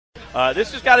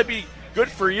this has got to be good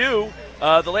for you.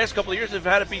 The last couple of years have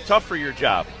had to be tough for your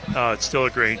job. Oh, it's still a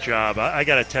great job. I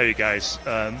got to tell you guys,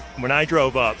 when I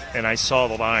drove up and I saw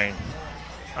the line,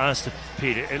 honest to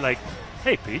Pete,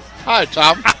 hey, Pete. Hi,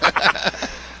 Tom.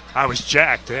 I was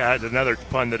jacked. I had another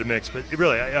pun to the mix, but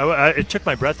really, it took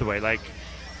my breath away. Like,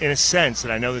 in a sense,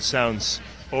 and I know this sounds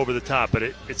over the top, but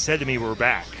it said to me, we're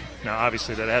back. Now,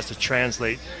 obviously, that has to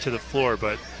translate to the floor,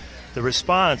 but the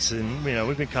response, and,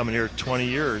 we've been coming here 20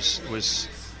 years, was,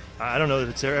 I don't know if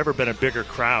it's ever been a bigger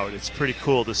crowd. It's pretty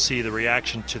cool to see the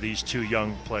reaction to these two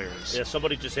young players. Yeah,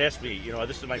 somebody just asked me,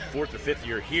 this is my 4th or 5th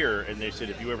year here, and they said,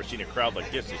 have you ever seen a crowd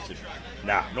like this? I said,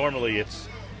 nah, normally it's,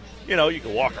 you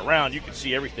can walk around, you can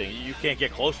see everything. You can't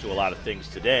get close to a lot of things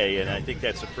today, and I think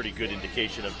that's a pretty good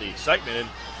indication of the excitement. And,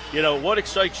 what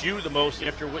excites you the most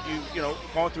after what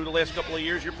going through the last couple of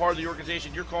years? You're part of the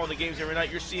organization. You're calling the games every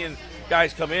night. You're seeing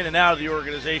guys come in and out of the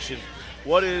organization.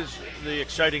 What is the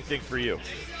exciting thing for you?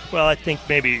 Well, I think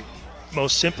maybe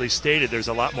most simply stated, there's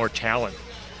a lot more talent.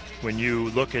 When you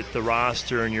look at the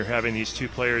roster and you're having these two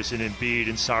players in Embiid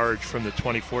and Sarge from the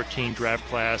 2014 draft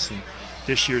class, and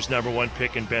this year's #1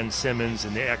 pick in Ben Simmons,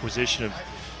 and the acquisition of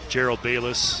Gerald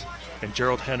Bayless and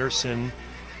Gerald Henderson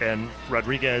and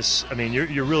Rodriguez. I mean,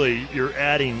 you're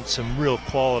adding some real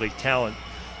quality talent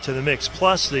to the mix.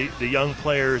 Plus the young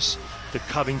players, the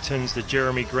Covingtons, the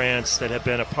Jeremy Grants that have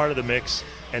been a part of the mix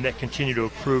and that continue to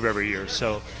improve every year.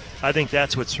 So I think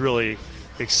that's what's really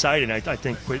exciting. I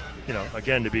think,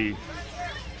 again, to be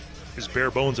as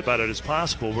bare bones about it as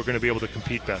possible, we're going to be able to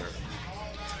compete better.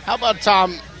 How about,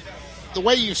 Tom, the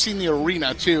way you've seen the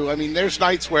arena, too? I mean, there's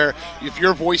nights where if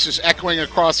your voice is echoing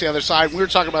across the other side, we were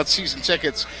talking about season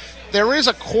tickets, there is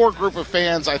a core group of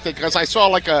fans, I think, because I saw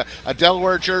like a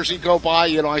Delaware jersey go by.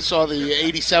 I saw the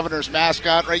 87ers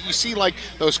mascot, right? You see like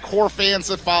those core fans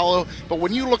that follow. But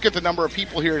when you look at the number of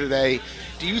people here today,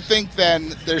 do you think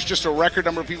then there's just a record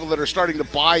number of people that are starting to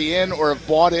buy in or have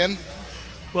bought in?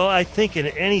 Well, I think in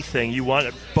anything you want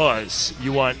a buzz,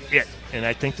 you want it. And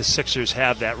I think the Sixers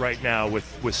have that right now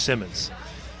with Simmons.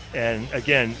 And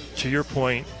again, to your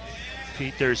point,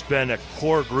 Pete, there's been a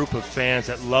core group of fans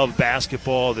that love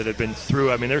basketball that have been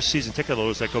through. I mean, there's season ticket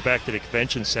holders that go back to the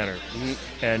convention center,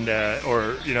 and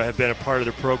or have been a part of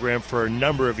the program for a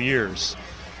number of years,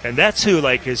 and that's who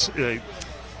is.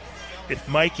 If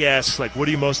Mike asks what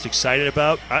are you most excited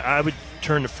about, I would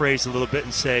turn the phrase a little bit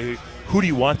and say, who do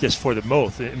you want this for the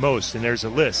most? And there's a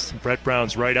list. Brett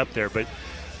Brown's right up there, but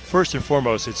first and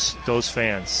foremost, it's those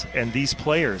fans and these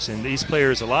players. And these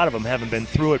players, a lot of them haven't been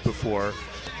through it before.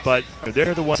 But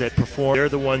they're the ones that perform. They're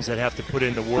the ones that have to put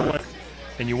in the work.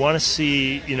 And you want to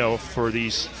see, for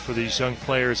these young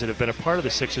players that have been a part of the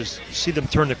Sixers, see them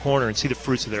turn the corner and see the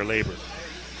fruits of their labor.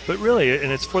 But really,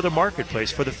 and it's for the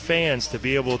marketplace, for the fans to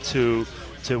be able to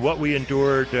what we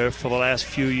endured for the last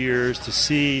few years, to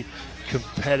see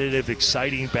competitive,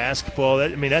 exciting basketball.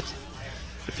 That's,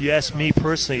 if you ask me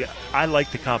personally, I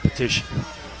like the competition,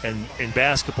 and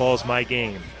basketball is my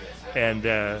game, and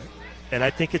I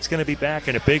think it's going to be back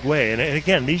in a big way. And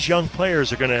again, these young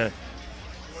players are going to,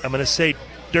 I'm going to say,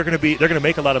 they're going to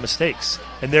make a lot of mistakes,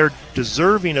 and they're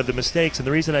deserving of the mistakes. And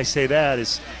the reason I say that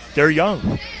is they're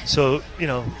young. So,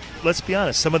 let's be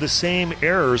honest, some of the same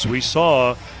errors we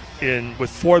saw with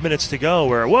 4 minutes to go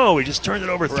where, we just turned it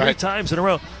over three times in a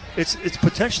row. It's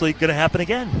potentially going to happen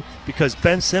again because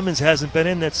Ben Simmons hasn't been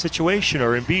in that situation,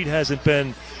 or Embiid hasn't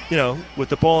been, with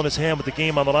the ball in his hand with the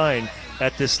game on the line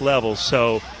at this level.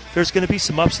 So there's going to be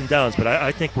some ups and downs, but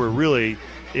I think we're really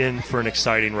in for an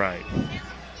exciting ride.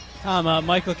 Tom,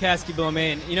 Michael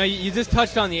Kaskey-Blomain, you just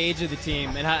touched on the age of the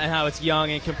team and how it's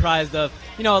young and comprised of,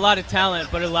 a lot of talent,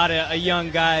 but a lot of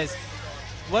young guys.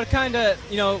 What kind of,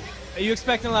 are you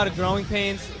expecting a lot of growing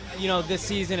pains, this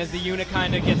season as the unit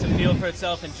kind of gets a feel for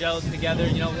itself and gels together?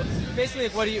 Basically,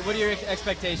 what are your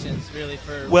expectations really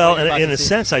for? Well, in a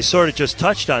sense, I sort of just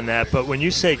touched on that, but when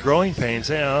you say growing pains,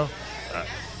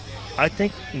 I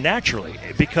think naturally,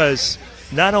 because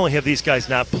not only have these guys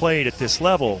not played at this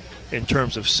level in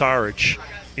terms of Sarge,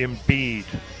 Embiid,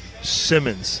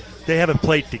 Simmons, they haven't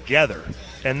played together.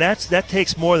 And that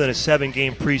takes more than a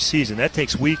 7-game preseason. That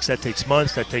takes weeks, that takes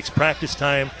months, that takes practice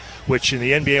time, which in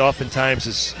the NBA oftentimes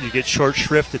is you get short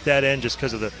shrift at that end just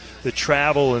because of the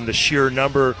travel and the sheer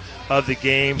number of the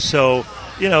game. So,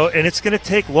 and it's going to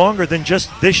take longer than just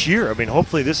this year. I mean,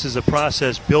 hopefully this is a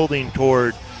process building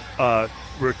toward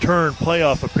return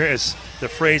playoff appearance, the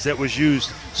phrase that was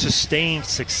used, sustained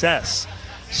success.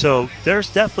 So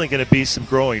there's definitely going to be some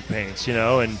growing pains,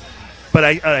 but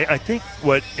I think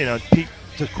what, Pete,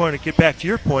 to get back to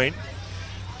your point,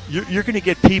 you're going to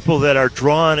get people that are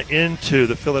drawn into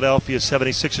the Philadelphia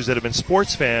 76ers that have been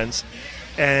sports fans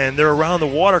and they're around the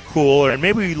water cooler, and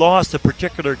maybe we lost a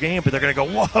particular game, but they're going to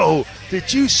go, whoa,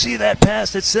 did you see that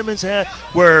pass that Simmons had?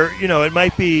 Where, it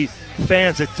might be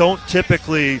fans that don't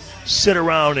typically sit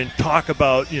around and talk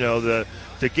about,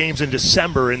 the games in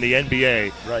December in the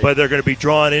NBA, right, but they're going to be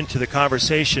drawn into the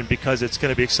conversation because it's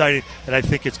going to be exciting, and I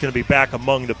think it's going to be back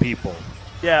among the people.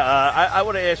 Yeah, I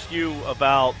want to ask you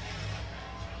about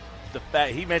the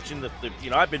fact he mentioned that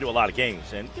I've been to a lot of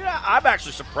games, and I'm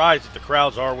actually surprised that the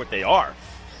crowds are what they are.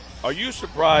 Are you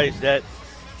surprised that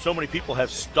so many people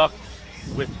have stuck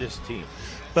with this team?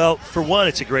 Well, for one,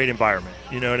 it's a great environment.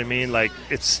 You know what I mean? Like,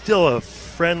 it's still a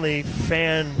friendly,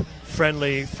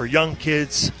 fan-friendly for young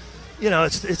kids.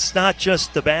 It's not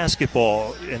just the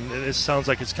basketball, and this sounds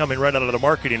like it's coming right out of the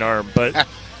marketing arm, but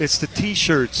it's the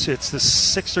T-shirts, it's the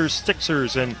Sixers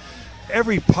stickers, and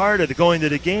every part of going to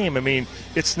the game. I mean,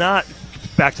 it's not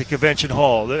back to Convention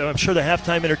Hall. I'm sure the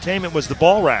halftime entertainment was the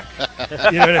ball rack.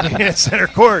 You know what I mean? At center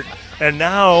court. And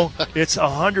now it's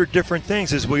 100 different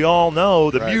things, as we all know,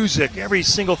 the music, every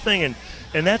single thing.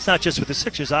 And that's not just with the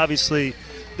Sixers. Obviously,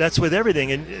 that's with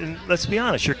everything. And let's be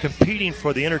honest, you're competing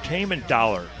for the entertainment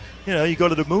dollar. You go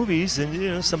to the movies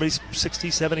and, somebody's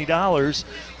 $60, $70.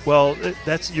 Well,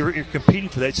 you're competing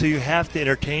for that. So you have to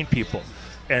entertain people.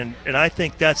 And I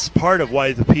think that's part of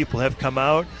why the people have come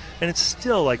out. And it's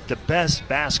still like the best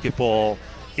basketball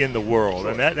in the world.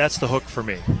 Sure. And that's the hook for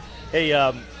me. Hey,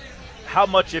 how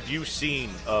much have you seen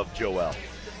of Joel?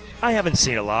 I haven't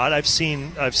seen a lot. I've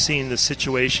seen the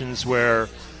situations where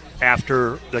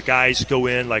after the guys go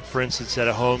in, like for instance at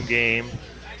a home game,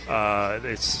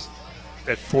 it's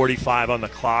at 45 on the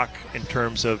clock in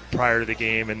terms of prior to the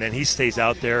game, and then he stays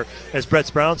out there. As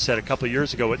Brett Brown said a couple of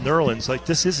years ago at Nerlens, like,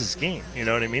 this is his game. You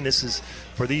know what I mean? This is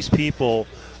for these people.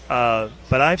 But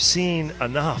I've seen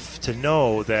enough to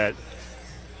know that,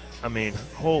 I mean,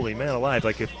 holy man alive,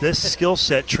 like if this skill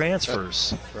set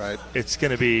transfers, right, it's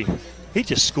going to be – he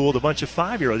just schooled a bunch of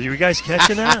 5-year-olds. You guys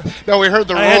catching that? No, we heard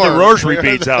the roar. I had the rosary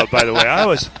beads out, by the way.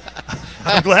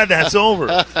 I'm glad that's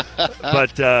over.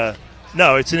 But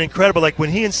no, it's an incredible. Like when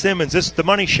he and Simmons, the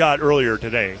money shot earlier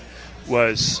today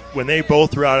was when they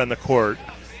both were out on the court,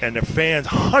 and the fans,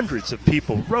 hundreds of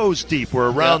people, rows deep,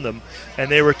 were around them, and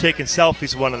they were taking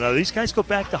selfies with one another. These guys go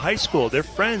back to high school. They're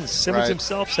friends. Simmons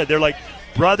himself said they're like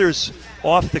brothers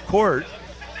off the court.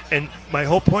 And my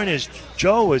whole point is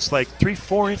Joe is like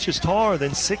 3-4 inches taller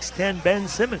than 6'10" Ben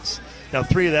Simmons. Now,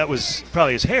 3 of that was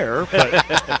probably his hair,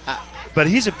 but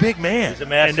he's a big man. He's a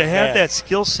massive and to have man. that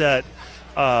skill set,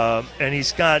 and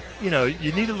he's got, you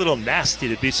need a little nasty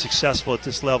to be successful at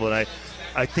this level. And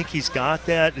I think he's got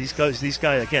that. These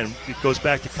guys, again, it goes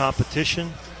back to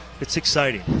competition. It's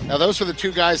exciting. Now, those are the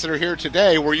 2 guys that are here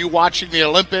today. Were you watching the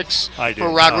Olympics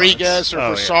for Rodriguez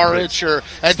or for Saric?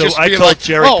 I told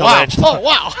Jerry Colangelo, oh,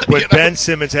 wow. when Ben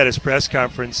Simmons had his press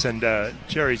conference, and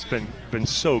Jerry's been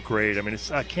so great. I mean,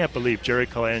 I can't believe Jerry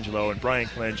Colangelo and Brian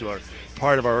Colangelo are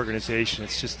part of our organization.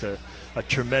 It's just a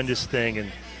tremendous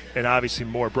thing, and obviously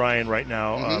more Brian right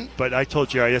now. Mm-hmm. But I told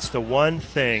Jerry, that's the one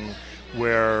thing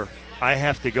where I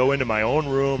have to go into my own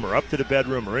room or up to the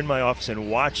bedroom or in my office and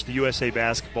watch the USA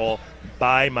basketball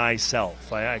by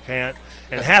myself. I can't,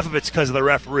 and half of it's because of the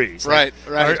referees. Right.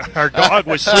 Our dog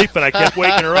was sleeping. I kept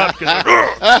waking her up because,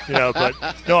 but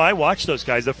no, I watched those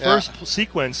guys. The first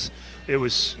sequence, it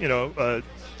was,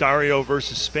 Dario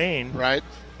versus Spain. Right.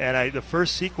 And the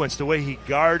first sequence, the way he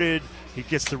guarded, he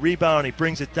gets the rebound, he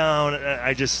brings it down.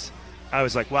 I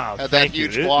was like, wow, thank you.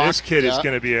 This kid is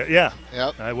going to be Yep.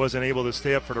 I wasn't able to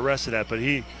stay up for the rest of that, but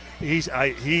he's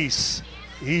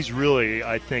really,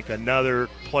 I think, another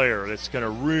player that's going to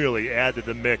really add to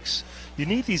the mix. You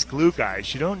need these glue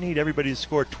guys. You don't need everybody to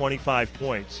score 25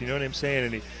 points. You know what I'm saying?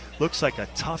 And he looks like a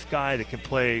tough guy that can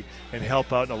play and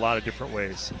help out in a lot of different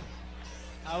ways.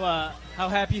 How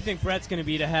happy you think Brett's going to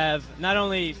be to have not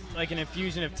only like an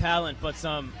infusion of talent, but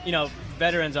some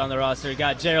veterans on the roster? You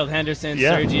got Gerald Henderson,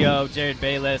 Sergio, Jared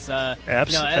Bayless.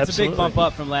 That's a big bump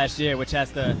up from last year, which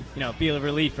has to be a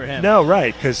relief for him. No,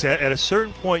 right? Because at a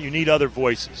certain point, you need other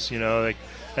voices. Like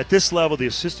at this level, the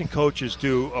assistant coaches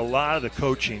do a lot of the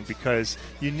coaching because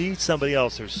you need somebody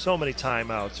else. There's so many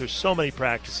timeouts. There's so many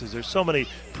practices. There's so many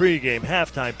pregame,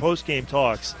 halftime, postgame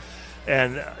talks.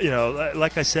 And,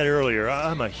 like I said earlier,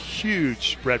 I'm a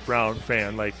huge Brett Brown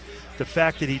fan. Like, the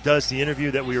fact that he does the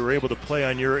interview that we were able to play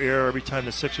on your air every time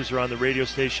the Sixers are on the radio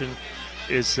station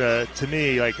is, to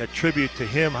me, like a tribute to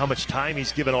him, how much time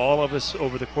he's given all of us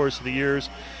over the course of the years.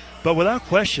 But without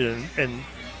question, and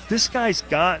this guy's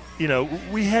got,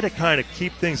 we had to kind of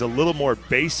keep things a little more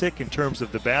basic in terms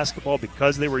of the basketball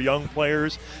because they were young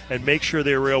players and make sure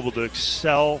they were able to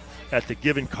excel at the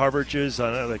given coverages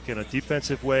in a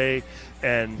defensive way,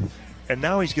 and And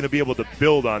now he's going to be able to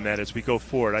build on that as we go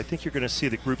forward. I think you're going to see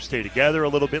the group stay together a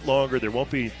little bit longer. There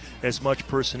won't be as much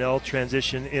personnel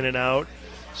transition in and out.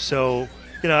 So,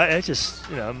 I just,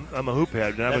 I'm a hoop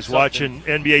head. And I was watching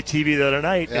NBA TV the other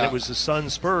night, and it was the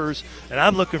Suns Spurs. And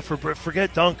I'm looking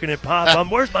forget Duncan and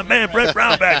Pop. Where's my man Brett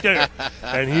Brown back there?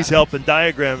 And he's helping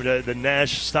diagram the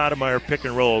Nash-Stoudemire pick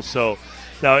and roll. So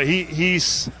now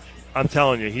he's – I'm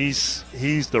telling you, he's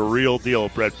the real deal,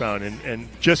 Brett Brown. And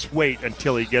just wait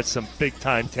until he gets some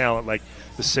big-time talent like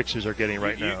the Sixers are getting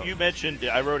right now. You mentioned,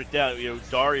 I wrote it down,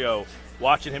 Dario,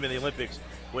 watching him in the Olympics.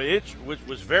 Which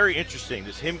was very interesting,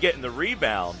 is him getting the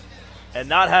rebound and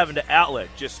not having to outlet,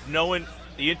 just knowing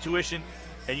the intuition.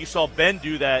 And you saw Ben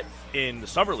do that in the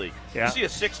Summer League. Yeah. You see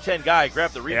a 6'10" guy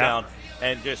grab the rebound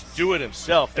and just do it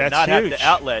himself and not have to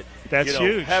outlet. That's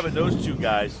huge. Having those two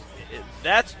guys,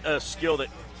 that's a skill that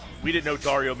we didn't know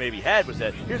Dario maybe had, was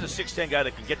that here's a 6'10" guy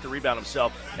that can get the rebound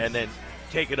himself and then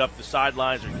take it up the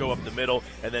sidelines or go up the middle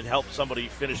and then help somebody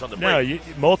finish on the break.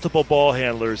 No, multiple ball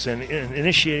handlers and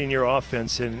initiating your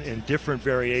offense in different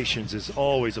variations is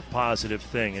always a positive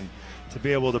thing. And to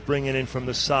be able to bring it in from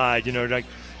the side, like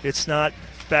it's not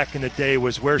back in the day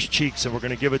was where's Cheeks and we're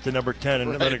going to give it to number 10 and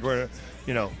we're going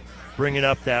to, bring it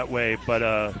up that way.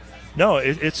 But, no,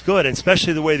 it's good, and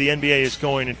especially the way the NBA is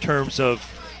going in terms of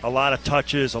a lot of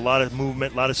touches, a lot of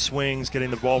movement, a lot of swings,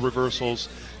 getting the ball reversals.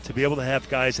 To be able to have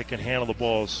guys that can handle the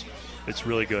balls, it's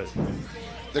really good.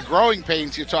 The growing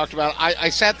pains you talked about, I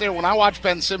sat there when I watched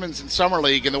Ben Simmons in Summer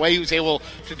League and the way he was able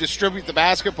to distribute the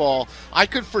basketball, I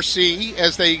could foresee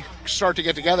as they start to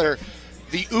get together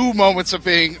the moments of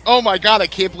being, oh my God, I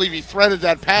can't believe he threaded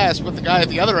that pass, but the guy at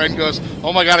the other end goes,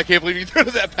 oh my God, I can't believe he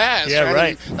threaded that pass. Yeah,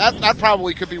 right. I mean, that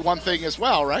probably could be one thing as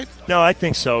well, right? No, I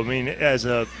think so. I mean,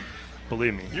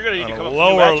 believe me, you're going to need to come up with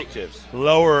new adjectives.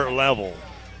 Lower level.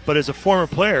 But as a former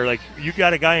player, like you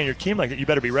got a guy on your team like that, you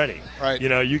better be ready. Right.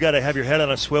 You got to have your head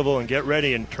on a swivel and get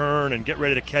ready and turn and get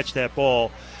ready to catch that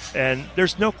ball. And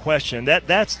there's no question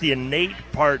that's the innate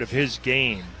part of his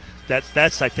game.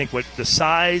 That's I think what the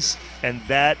size and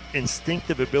that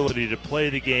instinctive ability to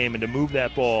play the game and to move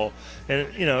that ball.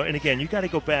 And and again, you got to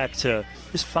go back to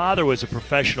his father was a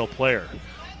professional player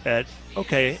at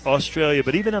Australia,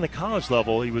 but even on the college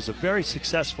level, he was a very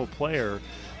successful player.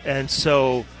 And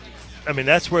so, I mean,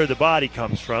 that's where the body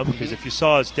comes from, because if you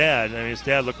saw his dad, his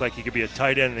dad looked like he could be a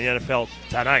tight end in the NFL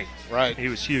tonight. Right. He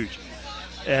was huge.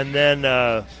 And then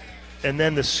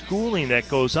the schooling that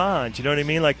goes on, do you know what I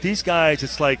mean? Like these guys,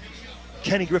 it's like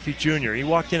Kenny Griffey Jr. He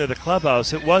walked into the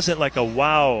clubhouse. It wasn't like a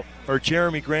wow, or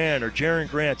Jeremy Grant or Jaron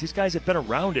Grant. These guys have been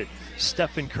around it.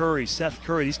 Stephen Curry, Seth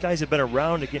Curry. These guys have been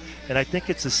around again. And I think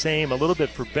it's the same a little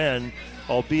bit for Ben,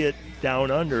 albeit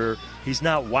down under. He's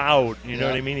not wowed, you know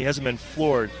what I mean? He hasn't been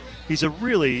floored. He's a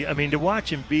really, to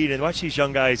watch him beat and watch these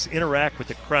young guys interact with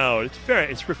the crowd,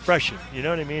 it's refreshing. You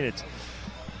know what I mean? It's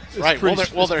right. Pretty,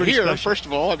 they're here, special. First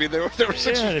of all. There were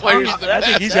Sixers players. I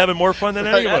think he's having more fun than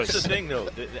any of us. That's the thing, though.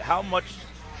 How much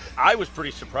I was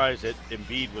pretty surprised that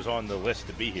Embiid was on the list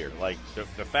to be here. Like, the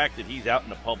fact that he's out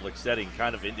in a public setting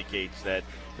kind of indicates that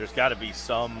there's got to be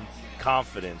some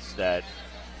confidence that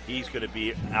he's going to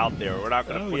be out there. We're not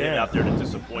going to put him out there to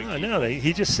disappoint people. No,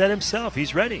 he just said himself.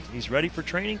 He's ready. He's ready for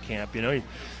training camp.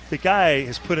 The guy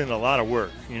has put in a lot of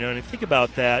work. And think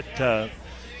about that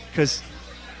because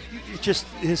just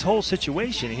his whole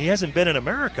situation. He hasn't been in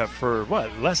America for,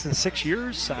 less than 6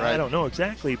 years? Right. I don't know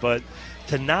exactly, but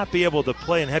to not be able to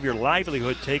play and have your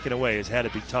livelihood taken away has had to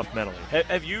be tough mentally.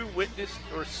 Have you witnessed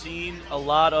or seen a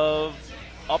lot of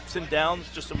ups and downs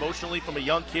just emotionally from a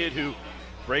young kid who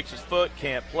breaks his foot,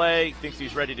 can't play, thinks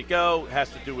he's ready to go, has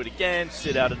to do it again,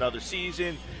 sit out another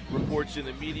season, reports in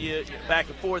the media, back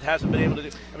and forth, hasn't been able to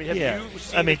do. Have you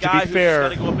seen a guy who's got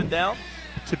to go up and down?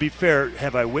 To be fair,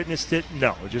 have I witnessed it?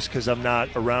 No, just because I'm not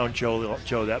around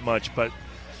Joe that much. But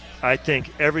I think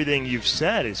everything you've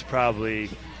said is probably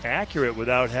accurate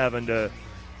without having to,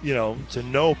 to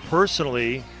know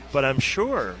personally. But I'm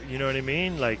sure, you know what I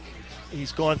mean? Like,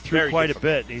 he's gone through quite a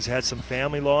bit. He's had some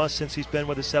family loss since he's been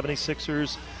with the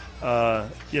 76ers.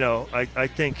 I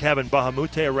think having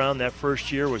Bahamute around that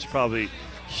first year was probably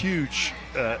huge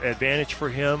advantage for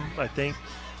him, I think,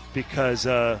 because,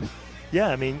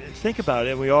 think about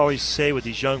it. We always say with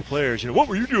these young players, what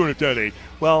were you doing at that age?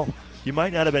 Well, you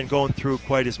might not have been going through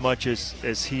quite as much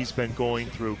as he's been going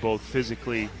through, both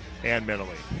physically and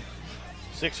mentally.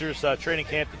 Sixers training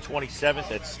camp the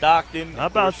 27th at Stockton. How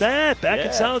about that? Back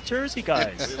in South Jersey,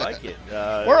 guys. We like it.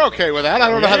 We're okay with that. I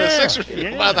don't know how the Sixers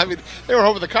feel about it. They were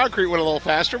hoping the concrete went a little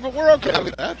faster, but we're okay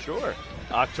with that. Sure.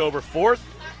 October 4th,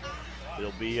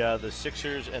 it'll be the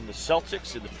Sixers and the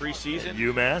Celtics in the preseason. And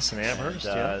UMass and Amherst,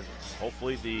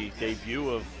 hopefully the debut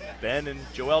of Ben and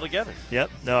Joel together. Yep.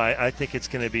 No, I think it's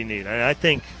going to be neat. And I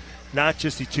think not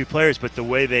just the two players, but the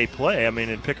way they play. I mean,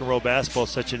 in pick-and-roll basketball is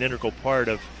such an integral part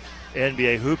of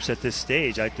NBA hoops at this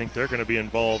stage. I think they're going to be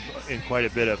involved in quite a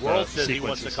bit of World says sequences. he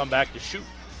wants to come back to shoot.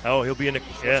 Oh, he'll be in the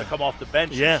To come off the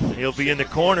bench. Yeah, he'll be in the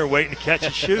corner waiting to catch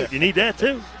and shoot. You need that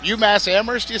too. UMass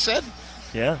Amherst, you said?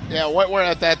 Yeah. Yeah. We're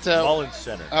at that. Mullins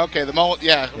Center. Okay, the Mullins.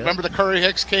 Yeah. Remember the Curry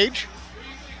Hicks cage?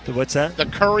 What's that? The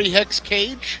Curry Hicks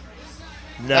cage.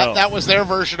 No. That was their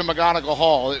version of McGonigal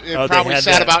Hall. It Oh, they probably had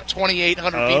sat that. about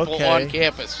 2,800 people Okay. on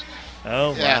campus.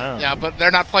 Oh, Yeah, wow. yeah, but they're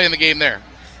not playing the game there.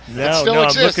 It No, still no,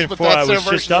 exists, I'm looking but forward. I that's their was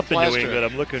just version of up in New Plaster. England.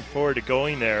 I'm looking forward to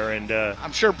going there. And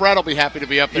I'm sure Brett will be happy to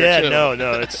be up there, too. no,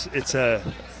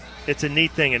 it's a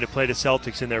neat thing, and to play the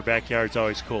Celtics in their backyard is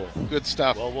always cool. Good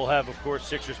stuff. Well, we'll have, of course,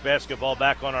 Sixers basketball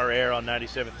back on our air on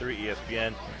 97.3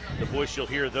 ESPN. The voice you'll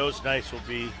hear those nights will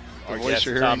be our voice guest,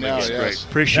 you're Tom hearing now, McGinnis. yes.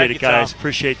 Appreciate Thank it, you, Tom. guys.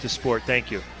 Appreciate the sport.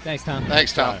 Thank you. Thanks, Tom.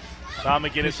 Thanks, Tom. Tom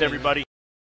McGinnis, everybody.